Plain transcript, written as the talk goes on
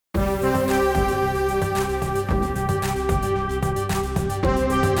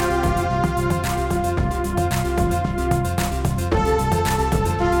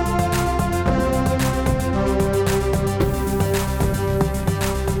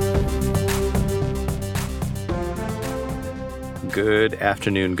Good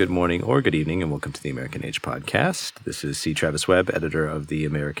afternoon, good morning, or good evening, and welcome to the American Age podcast. This is C. Travis Webb, editor of the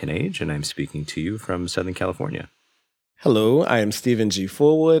American Age, and I'm speaking to you from Southern California. Hello, I am Stephen G.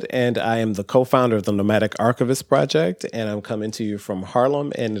 Fullwood, and I am the co-founder of the Nomadic Archivist Project, and I'm coming to you from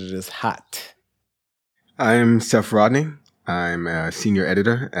Harlem, and it is hot. I'm Seth Rodney. I'm a senior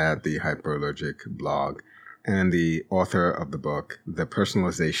editor at the Hyperallergic blog and the author of the book, The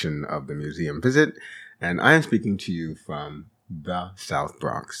Personalization of the Museum Visit, and I am speaking to you from the South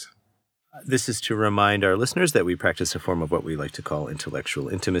Bronx. This is to remind our listeners that we practice a form of what we like to call intellectual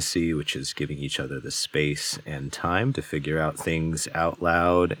intimacy, which is giving each other the space and time to figure out things out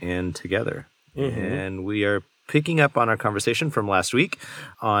loud and together. Mm-hmm. And we are picking up on our conversation from last week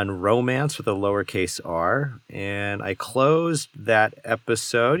on romance with a lowercase r. And I closed that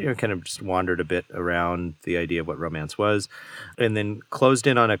episode, kind of just wandered a bit around the idea of what romance was, and then closed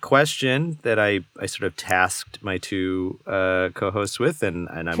in on a question that I sort of tasked my two co-hosts with, and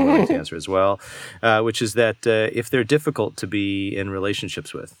I'm willing to answer as well, which is that if they're difficult to be in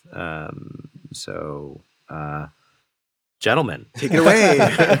relationships with. Gentlemen, take it away.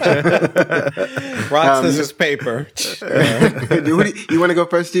 Rock, scissors, paper. You want to go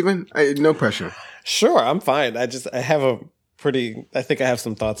first, Stephen? No pressure. Sure, I'm fine. I think I have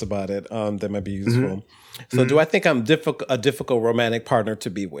some thoughts about it that might be useful. Mm-hmm. So do I think I'm a difficult romantic partner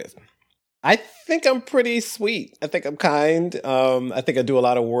to be with? I think I'm pretty sweet. I think I'm kind. I think I do a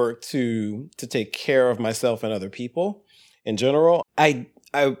lot of work to take care of myself and other people in general. I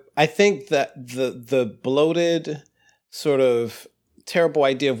think that the bloated sort of terrible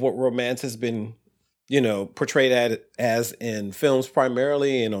idea of what romance has been, portrayed as in films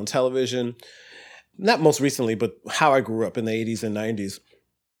primarily and on television, not most recently, but how I grew up in the 80s and 90s,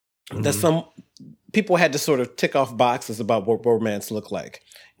 mm-hmm. that some people had to sort of tick off boxes about what romance looked like.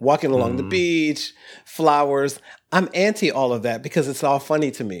 Walking along the beach, flowers. I'm anti all of that because it's all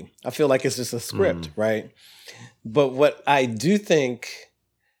funny to me. I feel like it's just a script, right? But what I do think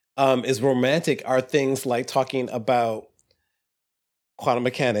is romantic are things like talking about quantum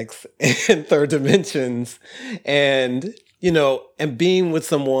mechanics and third dimensions and being with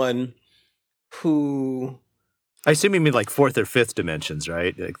someone who... I assume you mean like fourth or fifth dimensions,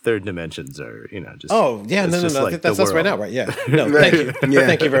 right? Like third dimensions are, just... Oh, yeah, no. Like that's right now, right? Yeah. No, thank you. Yeah.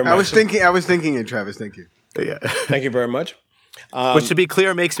 Thank you very much. I was thinking it, Travis. Thank you. Yeah. Thank you very much. Which, to be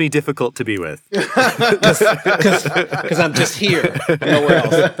clear, makes me difficult to be with. Because I'm just here, nowhere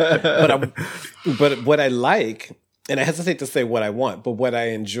else. But what I like, and I hesitate to say what I want, but what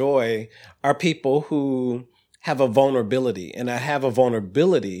I enjoy are people who have a vulnerability. And I have a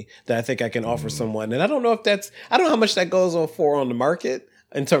vulnerability that I think I can offer someone. And I don't know how much that goes on the market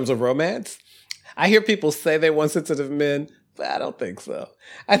in terms of romance. I hear people say they want sensitive men, but I don't think so.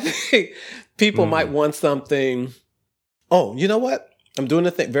 I think people might want something... Oh, you know what? I'm doing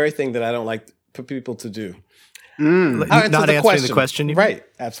the very thing that I don't like for people to do. Not answering the question? Right,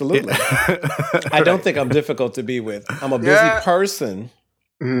 absolutely. Yeah. I don't think I'm difficult to be with. I'm a busy person,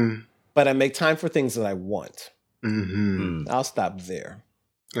 but I make time for things that I want. Mm-hmm. I'll stop there.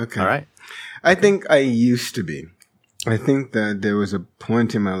 Okay. All right. I think I used to be. I think that there was a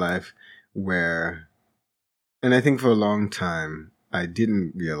point in my life where, and I think for a long time, I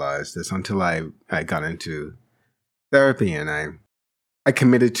didn't realize this until I got into therapy, and I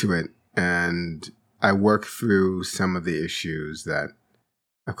committed to it, and I worked through some of the issues that,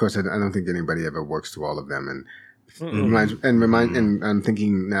 of course, I don't think anybody ever works through all of them. And I'm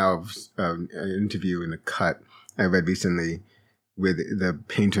thinking now of an interview in The Cut I read recently with the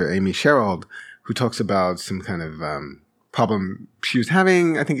painter Amy Sherald, who talks about some kind of problem she was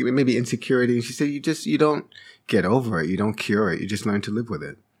having. I think it may be insecurity. And she said, you don't get over it. You don't cure it. You just learn to live with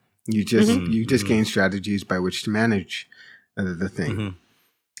it. You just gain strategies by which to manage the thing. Mm-hmm.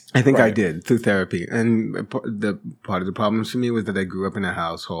 I think I did through therapy. And the part of the problems for me was that I grew up in a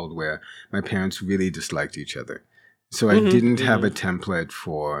household where my parents really disliked each other. So I didn't have a template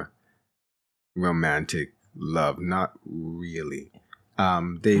for romantic love. Not really.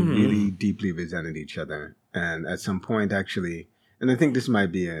 They really deeply resented each other. And at some point, actually, and I think this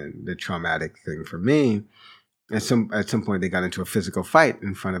might be the traumatic thing for me, at some point they got into a physical fight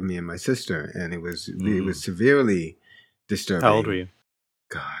in front of me and my sister, and it was severely disturbing. How old were you?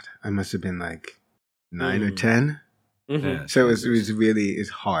 God, I must have been like 9 or 10. Mm-hmm. Yeah, so it's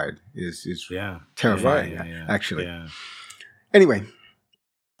hard. It's terrifying, actually. Yeah. Anyway,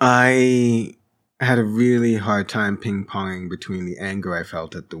 I had a really hard time ping-ponging between the anger I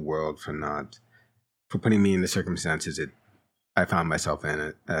felt at the world for putting me in the circumstances I found myself in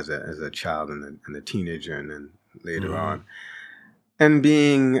it as a child and a teenager, and then later on, and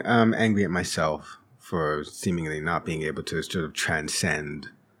being angry at myself for seemingly not being able to sort of transcend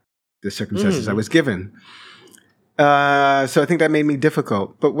the circumstances I was given. So I think that made me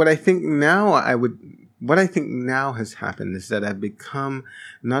difficult. But what I think now has happened is that I've become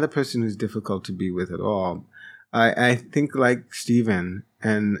not a person who's difficult to be with at all. I think like Stephen,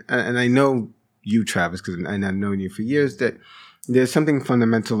 and I know you, Travis, because I've known you for years, that there's something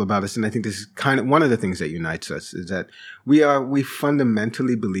fundamental about us. And I think this is kind of one of the things that unites us, is that we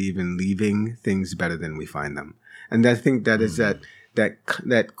fundamentally believe in leaving things better than we find them. And I think that is that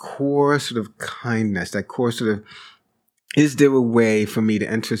core sort of kindness, that core sort of, is there a way for me to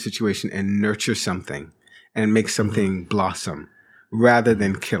enter a situation and nurture something and make something blossom rather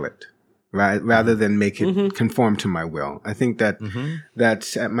than kill it, right? Rather than make it conform to my will. I think that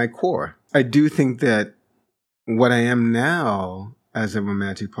that's at my core. I do think that what I am now as a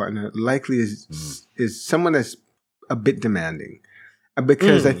romantic partner likely is someone that's a bit demanding.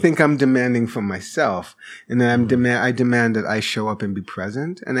 Because I think I'm demanding from myself, and then I demand that I show up and be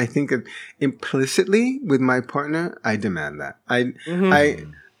present. And I think that implicitly with my partner, I demand that. I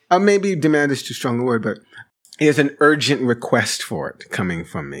maybe demand is too strong a word, but there's an urgent request for it coming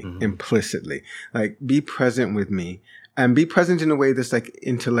from me implicitly. Like, be present with me, and be present in a way that's like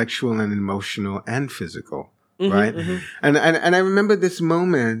intellectual and emotional and physical. Right. And I remember this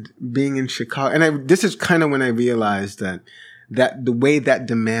moment being in Chicago, and this is kind of when I realized that the way that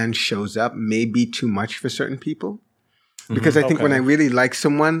demand shows up may be too much for certain people. Because I think when I really like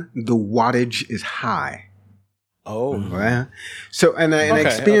someone, the wattage is high. Oh. Right? So,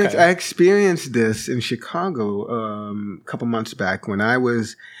 I experienced this in Chicago a couple months back when I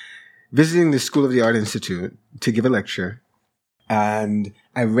was visiting the School of the Art Institute to give a lecture. And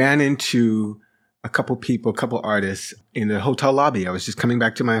I ran into a couple artists in the hotel lobby. I was just coming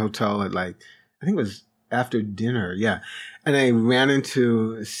back to my hotel at I think it was after dinner. Yeah. And I ran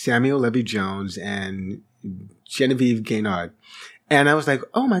into Samuel Levy Jones and Genevieve Gaynard. And I was like,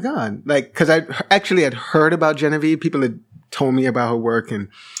 oh my God. Cause I actually had heard about Genevieve. People had told me about her work and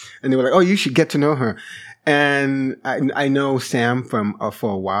they were like, oh, you should get to know her. And I know Sam for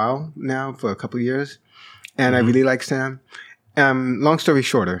a while now, for a couple of years. And I really like Sam. Long story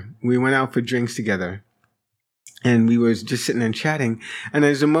shorter, we went out for drinks together. And we were just sitting and chatting. And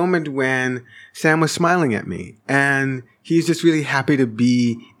there's a moment when Sam was smiling at me. And he's just really happy to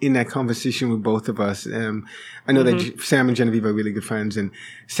be in that conversation with both of us. I know that Sam and Genevieve are really good friends. And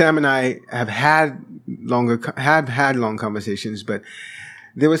Sam and I have had long conversations. But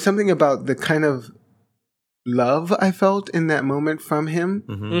there was something about the kind of love I felt in that moment from him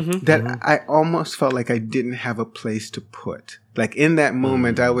that I almost felt like I didn't have a place to put. Like in that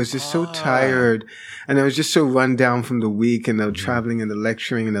moment, I was just so tired and I was just so run down from the week and the traveling and the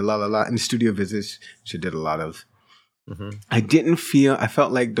lecturing and the and studio visits, which I did a lot of. I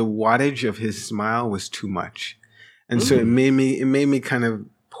felt like the wattage of his smile was too much. And so it made me kind of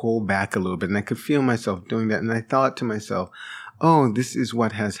pull back a little bit, and I could feel myself doing that. And I thought to myself, oh, this is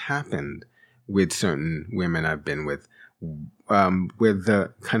what has happened with certain women I've been with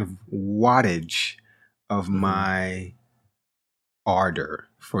the kind of wattage of my ardor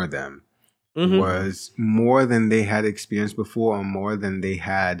for them was more than they had experienced before, or more than they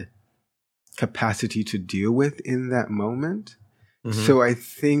had capacity to deal with in that moment. So I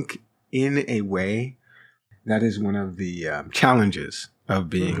think in a way that is one of the challenges of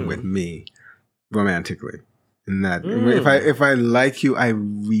being with me romantically. In that if I like you, I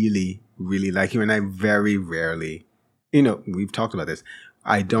really, really like you. And I very rarely, we've talked about this.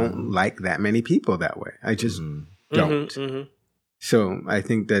 I don't like that many people that way. I just don't. So I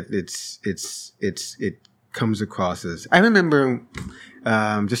think that it comes across as, I remember,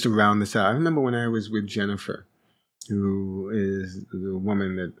 just to round this out, I remember when I was with Jennifer, who is the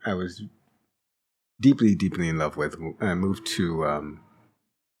woman that I was deeply, deeply in love with, I moved to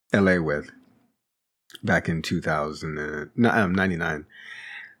LA with back in 1999.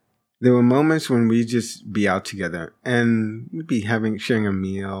 There were moments when we'd just be out together and we'd be sharing a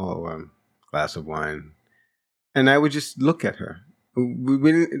meal or a glass of wine. And I would just look at her.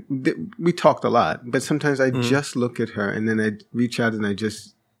 We talked a lot, but sometimes I'd just look at her and then I'd reach out and I'd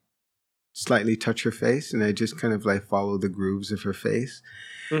just slightly touch her face and I just kind of follow the grooves of her face.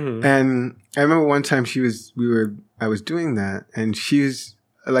 And I remember one time I was doing that and she was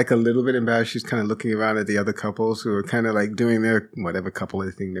a little bit embarrassed. She was kind of looking around at the other couples who were kind of doing their whatever couple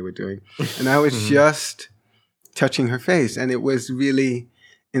thing they were doing. And I was just touching her face. And it was really,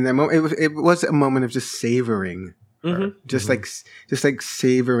 in that moment, it was a moment of just savoring her, just like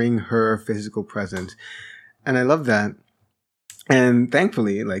savoring her physical presence. And I love that. And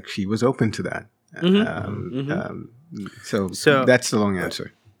thankfully, she was open to that. So that's the long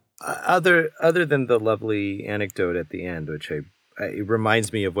answer. other than the lovely anecdote at the end, which it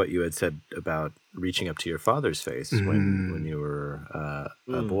reminds me of what you had said about reaching up to your father's face when you were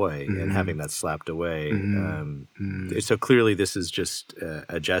a boy and having that slapped away. So clearly, this is just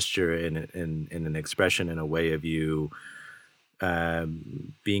a gesture and an expression and a way of you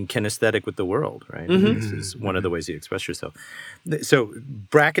being kinesthetic with the world, right? This is one of the ways you express yourself. So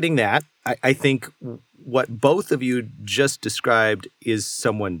bracketing that, I think what both of you just described is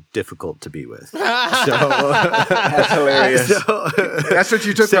someone difficult to be with. So, that's hilarious. That's what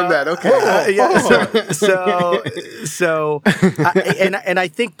you took from that. Okay. And I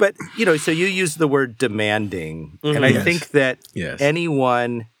think, but so you use the word demanding, and I think that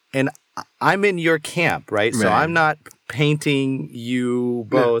anyone, and I'm in your camp, right? So I'm not painting you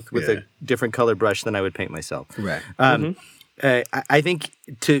both with a different color brush than I would paint myself. Right. I think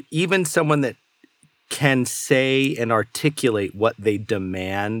to even someone that can say and articulate what they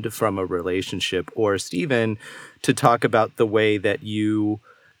demand from a relationship, or Stephen, to talk about the way that you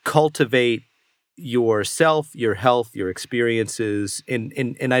cultivate yourself, your health, your experiences, and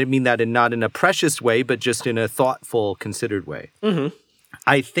I mean that not in a precious way, but just in a thoughtful, considered way.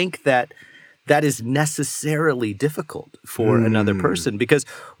 I think that is necessarily difficult for another person, because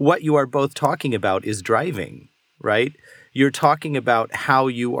what you are both talking about is driving, right? You're talking about how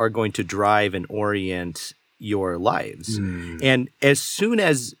you are going to drive and orient your lives. And as soon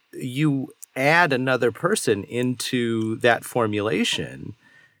as you add another person into that formulation,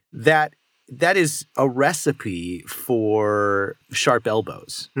 that is a recipe for sharp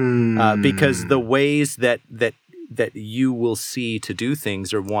elbows, because the ways that you will see to do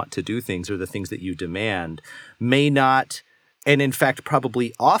things or want to do things, or the things that you demand, may not, and in fact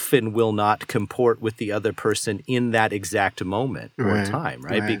probably often will not, comport with the other person in that exact moment or time,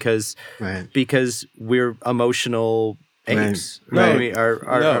 right? Because we're emotional apes. Right? I mean,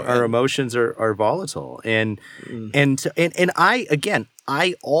 our emotions are volatile, and I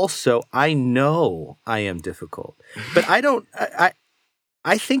know I am difficult, but I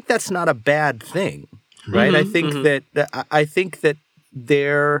think that's not a bad thing. Right. I think that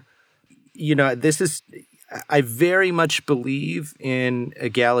there, this is, I very much believe in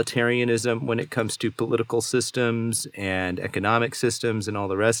egalitarianism when it comes to political systems and economic systems and all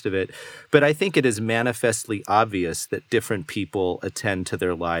the rest of it. But I think it is manifestly obvious that different people attend to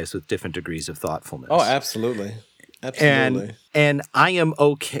their lives with different degrees of thoughtfulness. Oh, absolutely. Absolutely. And I am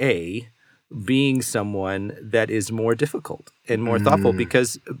okay being someone that is more difficult and more thoughtful,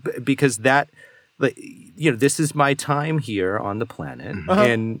 because that, this is my time here on the planet,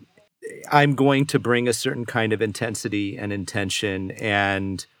 and I'm going to bring a certain kind of intensity and intention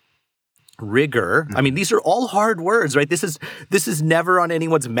and rigor. I mean, these are all hard words, right? This is never on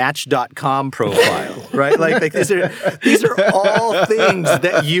anyone's Match.com profile, right? Like these are all things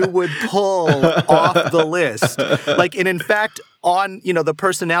that you would pull off the list. Like, and in fact, on the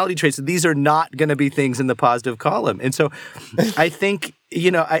personality traits, these are not going to be things in the positive column. And so I think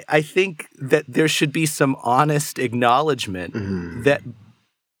I think that there should be some honest acknowledgement that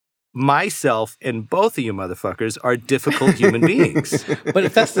myself and both of you motherfuckers are difficult human beings. But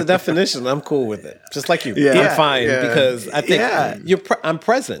if that's the definition, I'm cool with it. Just like you. I'm fine, because I think I'm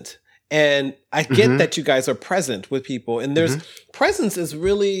present. And I get that you guys are present with people. And there's presence is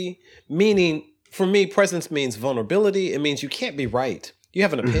really meaning, for me, presence means vulnerability. It means you can't be right. You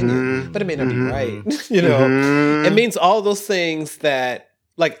have an opinion, but it may not be right. It means all those things that,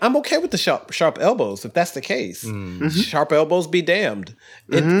 like, I'm okay with the sharp elbows if that's the case. Sharp elbows be damned.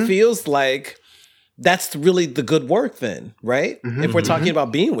 It feels like that's really the good work then, right? If we're talking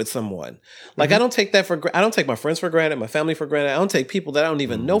about being with someone. Like, I don't take that I don't take my friends for granted, my family for granted. I don't take people that I don't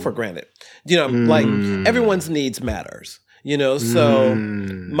even know for granted. Like, everyone's needs matters. So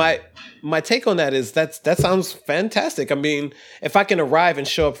my take on that is that sounds fantastic. I mean, if I can arrive and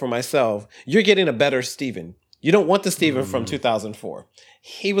show up for myself, you're getting a better Stephen. You don't want the Stephen from 2004.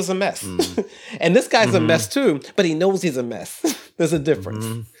 He was a mess. And this guy's a mess too, but he knows he's a mess. There's a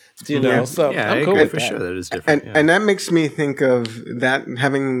difference. So I'm cool with for that. Sure that is different. And that makes me think of that,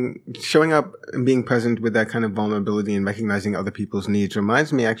 showing up and being present with that kind of vulnerability and recognizing other people's needs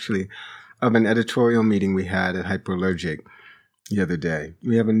reminds me actually of an editorial meeting we had at Hyperallergic the other day.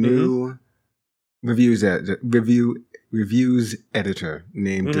 We have a new reviews editor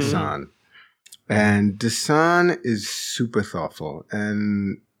named Dasan. And Dasan is super thoughtful.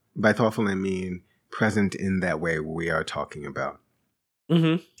 And by thoughtful, I mean present in that way we are talking about.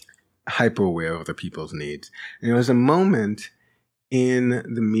 Hyper aware of other people's needs. And there was a moment in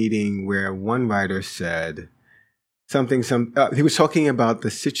the meeting where one writer said he was talking about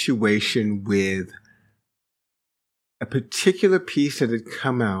the situation with a particular piece that had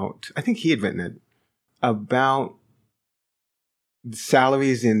come out, I think he had written it, about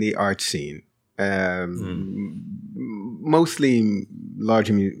salaries in the art scene. Mostly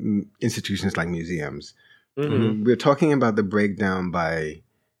larger institutions like museums. We're talking about the breakdown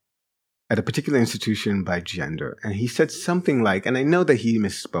at a particular institution by gender. And he said something like, and I know that he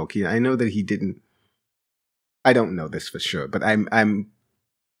misspoke. I know that he didn't. I don't know this for sure, but I'm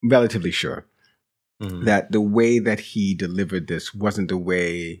relatively sure that the way that he delivered this wasn't the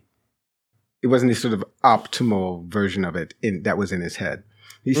way. It wasn't the sort of optimal version of it that was in his head.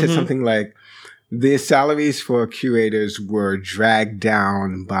 He said something like, the salaries for curators were dragged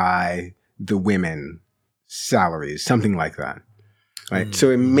down by the women salaries, something like that. Right. So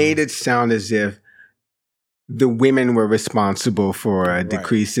it made it sound as if the women were responsible for a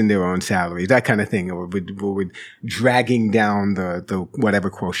decrease in their own salary, that kind of thing, or with dragging down the whatever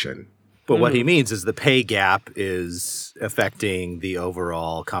quotient. But what he means is the pay gap is affecting the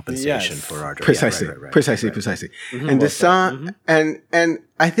overall compensation for art. Precisely, precisely. And the song, and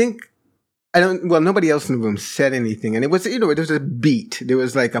I think, nobody else in the room said anything. And it was, it was a beat. There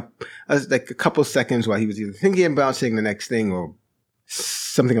was like a couple seconds while he was either thinking about saying the next thing or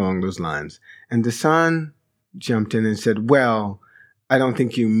something along those lines. And Dasan jumped in and said, well, I don't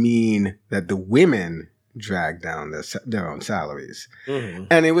think you mean that the women drag down their own salaries.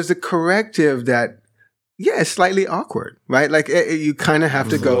 And it was a corrective that, it's slightly awkward, right? Like you kind of have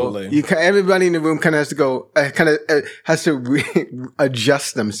to go, everybody in the room kind of has to go, has to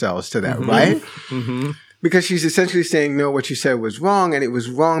adjust themselves to that, right? Because she's essentially saying, no, what you said was wrong. And it was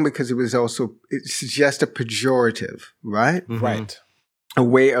wrong because it suggests a pejorative, right? Right. A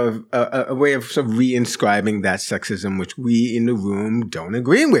way of sort of reinscribing that sexism, which we in the room don't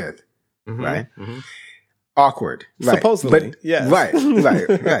agree with, right? Awkward, right? Supposedly, yes. Right.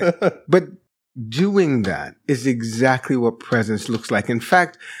 But doing that is exactly what presence looks like. In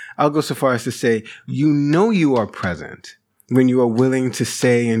fact, I'll go so far as to say, you are present when you are willing to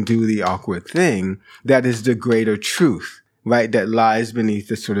say and do the awkward thing. That is the greater truth, right? That lies beneath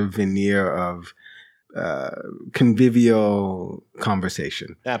the sort of veneer of convivial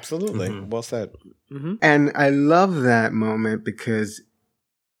conversation. Absolutely. Well said. And I love that moment because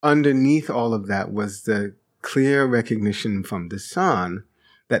underneath all of that was the clear recognition from Dasan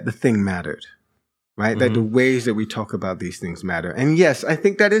that the thing mattered, right? That the ways that we talk about these things matter. And yes, I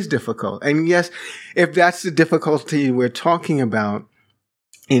think that is difficult. And yes, if that's the difficulty we're talking about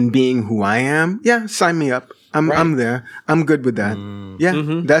in being who I am, sign me up. I'm there. I'm good with that.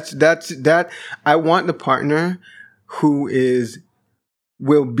 That's that. I want the partner who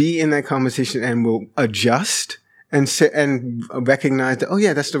will be in that conversation and will adjust and say, and recognize that,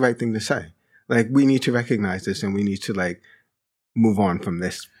 that's the right thing to say. Like, we need to recognize this and we need to move on from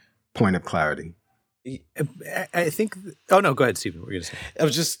this point of clarity. I think. Oh no, go ahead, Stephen. What were you going to say? I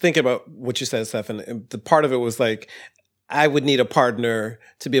was just thinking about what you said, Steph, and the part of it was I would need a partner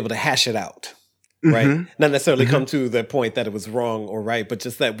to be able to hash it out, right? Not necessarily come to the point that it was wrong or right, but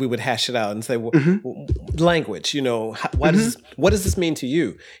just that we would hash it out and say, well, language, what does this mean to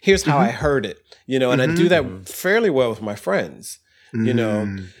you? Here's how I heard it, and I do that fairly well with my friends.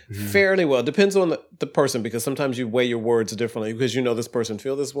 Fairly well. Depends on the person, because sometimes you weigh your words differently because this person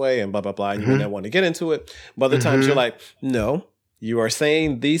feel this way and blah, blah, blah, and you may not want to get into it. But other times you're like, no, you are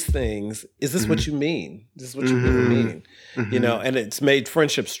saying these things. Is this what you mean? Is this what you really mean? And it's made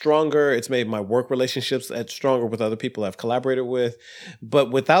friendships stronger. It's made my work relationships stronger with other people I've collaborated with.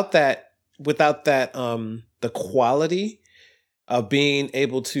 But without that, the quality of being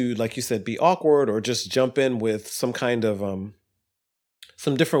able to, like you said, be awkward or just jump in with some kind of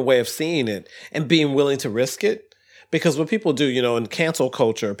some different way of seeing it and being willing to risk it. Because what people do, in cancel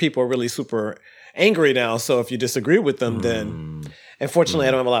culture, people are really super angry now. So if you disagree with them, then, unfortunately,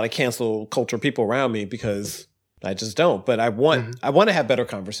 I don't have a lot of cancel culture people around me because I just don't. But I want to have better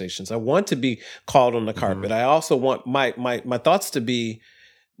conversations. I want to be called on the carpet. I also want my thoughts to be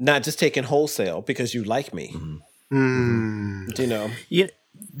not just taken wholesale because you like me. The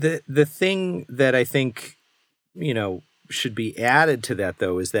thing that I think, should be added to that,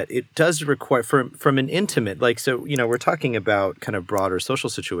 though, is that it does require from an intimate, we're talking about kind of broader social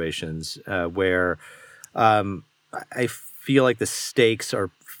situations where I feel like the stakes are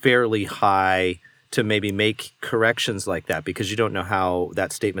fairly high to maybe make corrections like that because you don't know how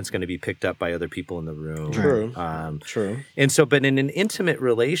that statement's going to be picked up by other people in the room. True. And so, but in an intimate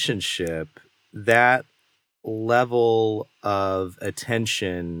relationship, that level of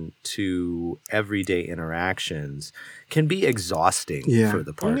attention to everyday interactions can be exhausting for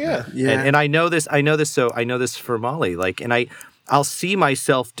the partner. And I know this for Molly. And I I'll see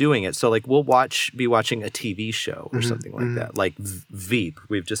myself doing it. So like we'll be watching a TV show or something like that, like Veep.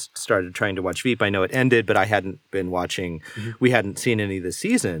 We've just started trying to watch Veep. I know it ended, but I hadn't been watching. We hadn't seen any of the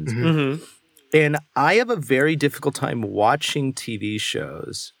seasons. And I have a very difficult time watching TV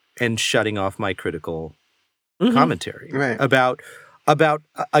shows and shutting off my critical commentary about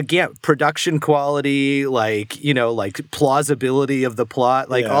again, production quality, like plausibility of the plot,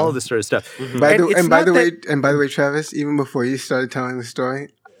 like all of this sort of stuff. By the way, Travis, even before you started telling the story,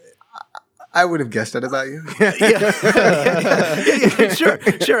 I would have guessed that about you.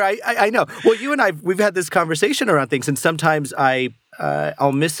 Sure. I know. Well, you and we've had this conversation around things, and sometimes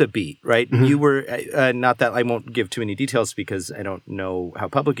I'll miss a beat, right? You were, not that I won't give too many details because I don't know how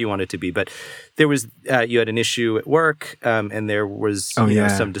public you want it to be, but there was, you had an issue at work, and there was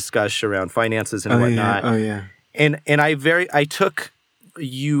some discussion around finances and whatnot. And I took,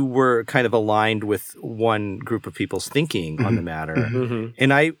 you were kind of aligned with one group of people's thinking on the matter.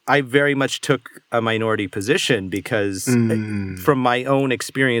 And I very much took a minority position because from my own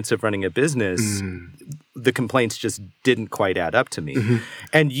experience of running a business, the complaints just didn't quite add up to me.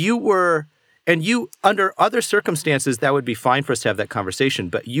 And you, under other circumstances, that would be fine for us to have that conversation,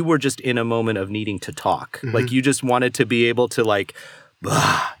 but you were just in a moment of needing to talk. Like you just wanted to be able to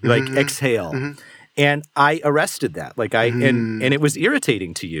exhale. And I arrested that, and it was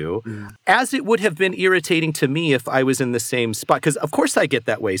irritating to you, as it would have been irritating to me if I was in the same spot. Because of course I get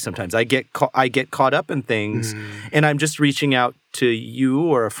that way sometimes. I get caught up in things, and I'm just reaching out to you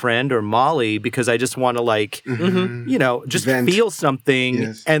or a friend or Molly because I just want to just vent. Feel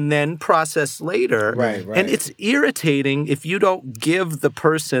something and then process later. Right. And it's irritating if you don't give the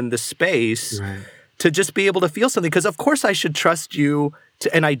person the space to just be able to feel something. Because of course I should trust you.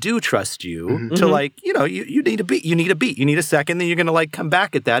 And I do trust you to you need a beat. You need a second, then you're going to come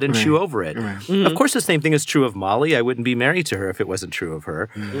back at that and chew over it. Of course, the same thing is true of Molly. I wouldn't be married to her if it wasn't true of her.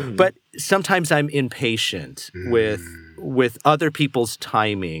 But sometimes I'm impatient with other people's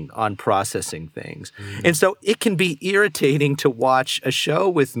timing on processing things. And so it can be irritating to watch a show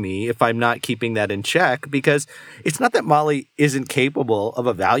with me if I'm not keeping that in check, because it's not that Molly isn't capable of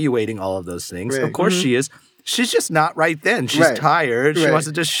evaluating all of those things. Of course she is. She's just not right then. She's tired. She wants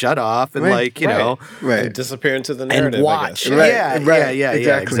to just shut off and and disappear into the narrative and watch.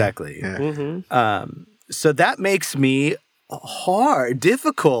 Exactly. So that makes me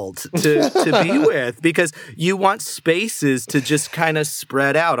difficult to be with, because you want spaces to just kind of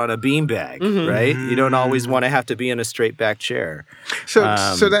spread out on a beanbag, right? You don't always want to have to be in a straight back chair. So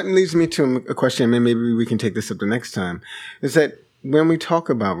that leads me to a question, and maybe we can take this up the next time, is that when we talk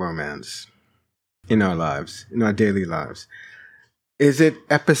about romance in our lives, in our daily lives, is it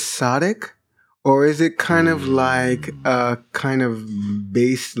episodic, or is it kind of like a kind of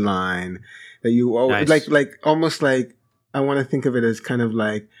baseline that you always almost like, I want to think of it as kind of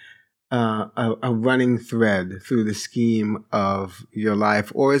like a running thread through the scheme of your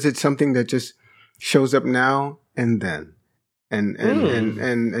life, or is it something that just shows up now and then,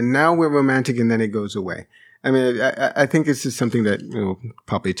 and now we're romantic and then it goes away? I mean, I think this is something that will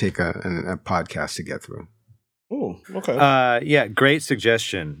probably take a podcast to get through. Oh, okay. Great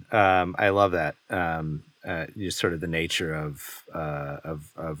suggestion. I love that. Just sort of the nature of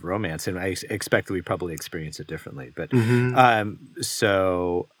romance, and I expect that we probably experience it differently. But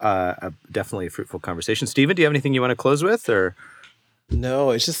definitely a fruitful conversation. Stephen, do you have anything you want to close with, or? No,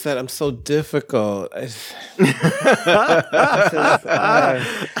 it's just that I'm so difficult. I'm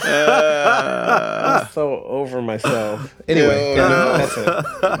so over myself. Anyway, that's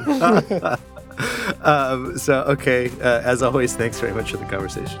it. As always, thanks very much for the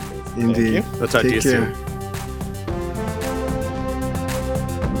conversation. Indeed. We'll talk to you soon.